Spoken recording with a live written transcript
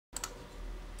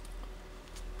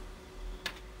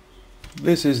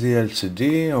This is the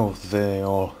LCD of the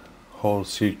whole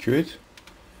circuit.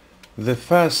 The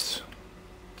first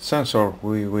sensor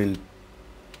we will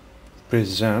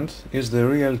present is the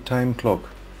real-time clock.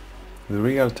 The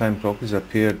real-time clock is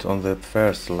appeared on the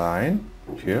first line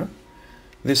here.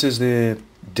 This is the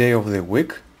day of the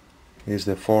week, is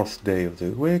the 4th day of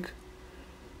the week.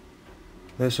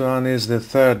 This one is the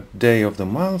 3rd day of the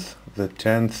month, the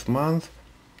 10th month,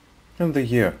 and the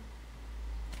year.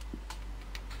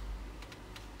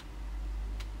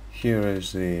 Here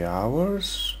is the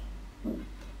hours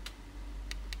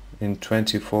in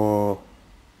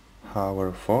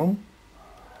 24-hour form,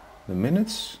 the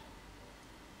minutes,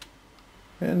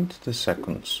 and the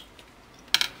seconds.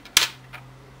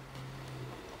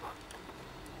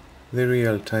 The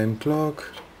real-time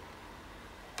clock,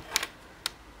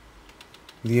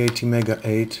 the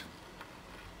ATmega8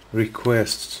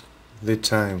 requests the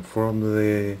time from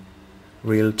the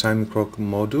real-time clock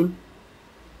module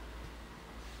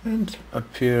and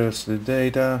appears the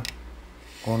data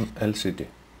on LCD.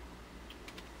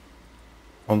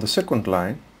 On the second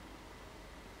line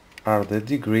are the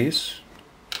degrees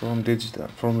from the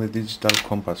digital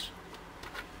compass.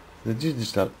 The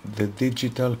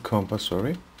digital compass,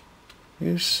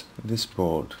 is this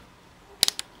board.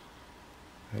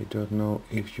 I don't know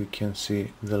if you can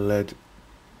see the LED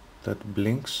that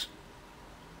blinks.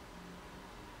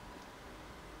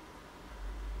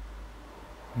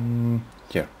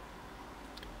 Here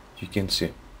you can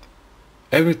see.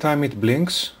 Every time it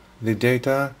blinks, the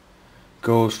data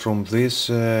goes from this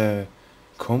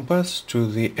compass to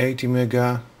the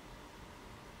ATmega8.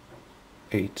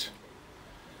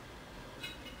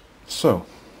 So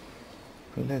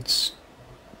let's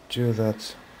do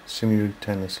that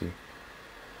simultaneously.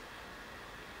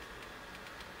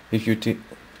 If you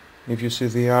see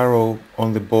the arrow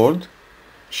on the board,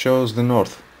 shows the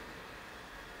north.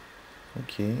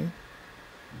 Okay,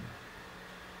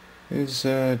 is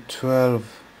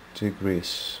 12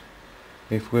 degrees.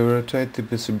 If we rotate the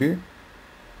PCB,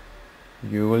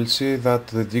 you will see that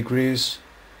the degrees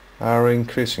are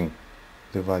increasing.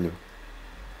 The value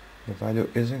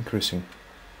is increasing.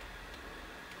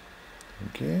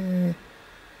 Okay,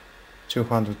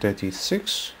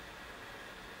 286.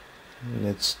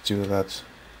 Let's do that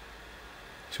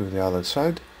to the other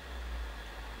side.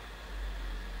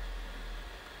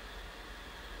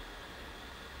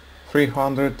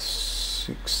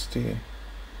 360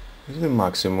 is the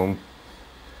maximum,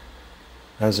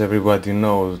 as everybody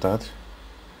knows that.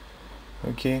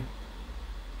 Okay,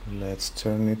 let's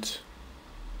turn it.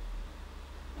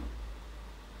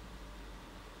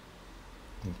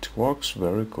 It works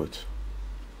very good.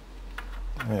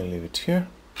 I leave it here.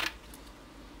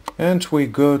 And we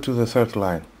go to the third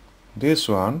line. This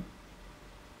line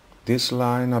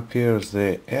appears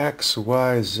the X,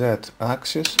 Y, Z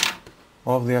axis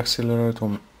of the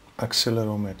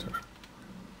accelerometer.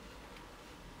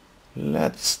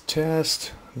 Let's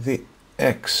test the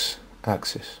X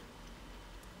axis.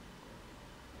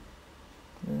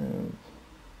 We're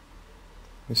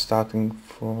starting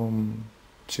from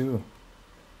 2.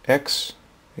 X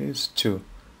is 2.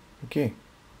 Okay.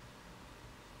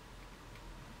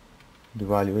 The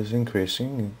value is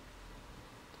increasing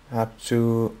up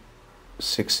to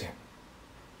 60.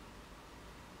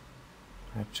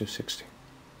 Up to 60.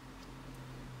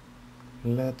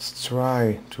 Let's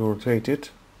try to rotate it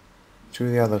to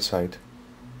the other side.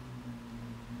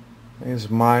 It's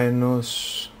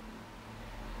minus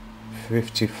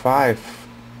 55.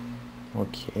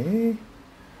 Okay.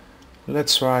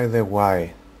 Let's try the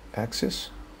Y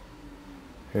axis.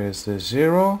 Here's the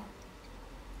 0.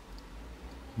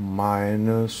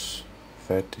 Minus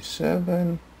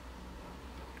 37.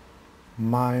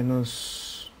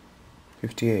 Minus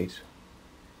 58.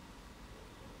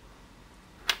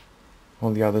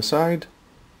 On the other side,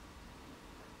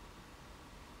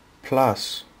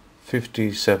 plus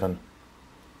 57.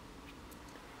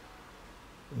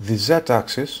 The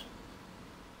Z-axis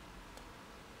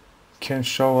can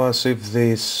show us if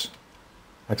this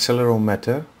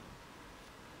accelerometer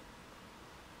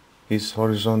is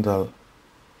horizontal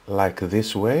like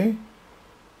this way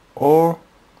or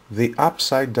the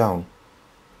upside down.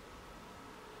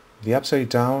 The upside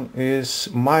down is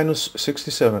minus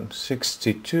 67,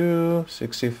 62,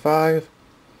 65.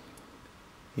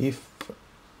 If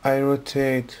I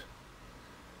rotate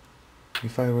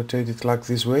it like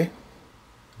this way,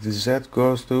 the Z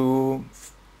goes to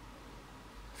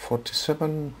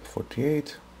 47,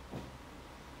 48.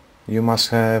 You must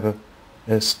have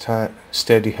a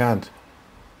steady hand.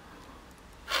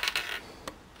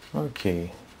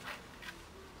 Okay,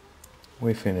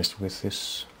 we finished with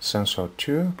this sensor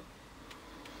 2.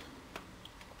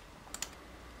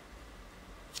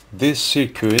 This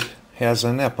circuit has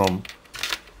an EPROM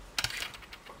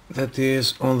that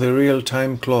is on the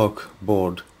real-time clock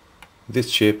board.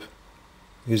 This chip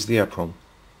is the EPROM.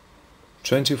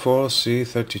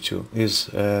 24C32 is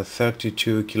a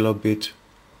 32 kilobit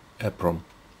EPROM.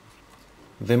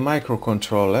 The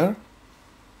microcontroller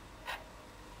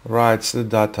writes the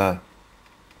data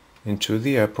into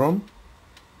the EPROM,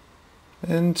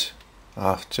 and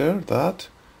after that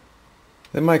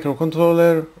the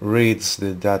microcontroller reads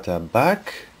the data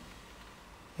back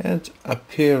and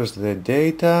appears the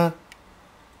data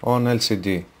on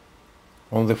LCD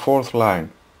on the fourth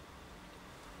line.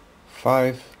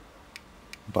 5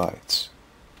 bytes.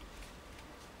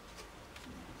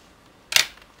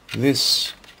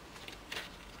 This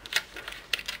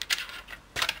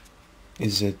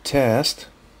is a test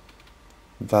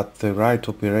that the write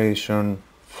operation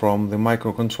from the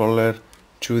microcontroller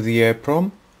to the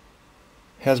EPROM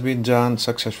has been done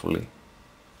successfully.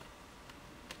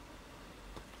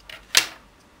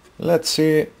 Let's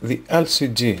see the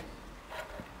LCD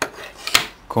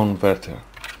converter.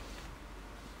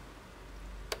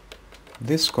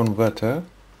 This converter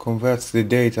converts the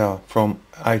data from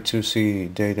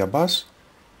I2C data bus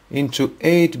into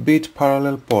 8-bit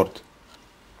parallel port.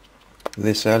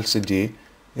 This LCD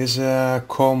is a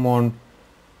common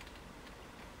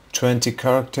 20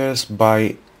 characters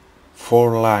by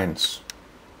 4 lines,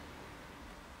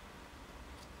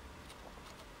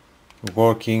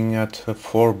 working at a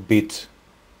 4-bit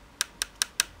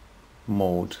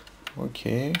mode.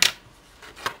 Okay.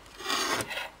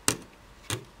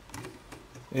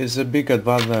 It's a big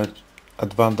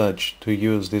advantage to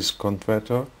use this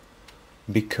converter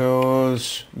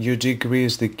because you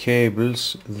decrease the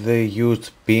cables, they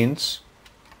used pins,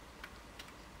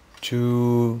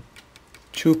 to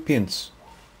 2 pins.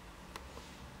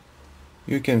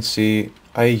 You can see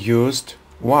I used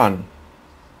 1,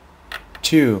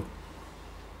 2,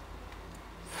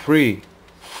 3,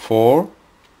 4,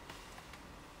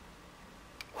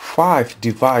 5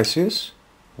 devices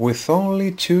with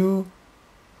only 2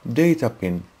 data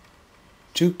pin,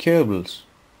 2 cables,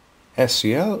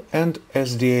 SCL and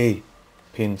SDA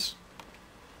pins.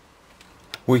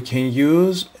 We can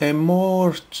use a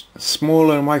more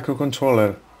smaller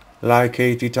microcontroller like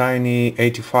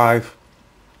ATmega8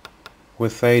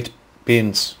 with 8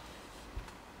 pins.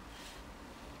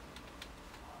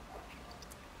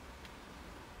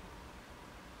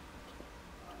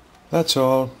 That's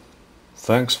all.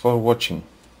 Thanks for watching.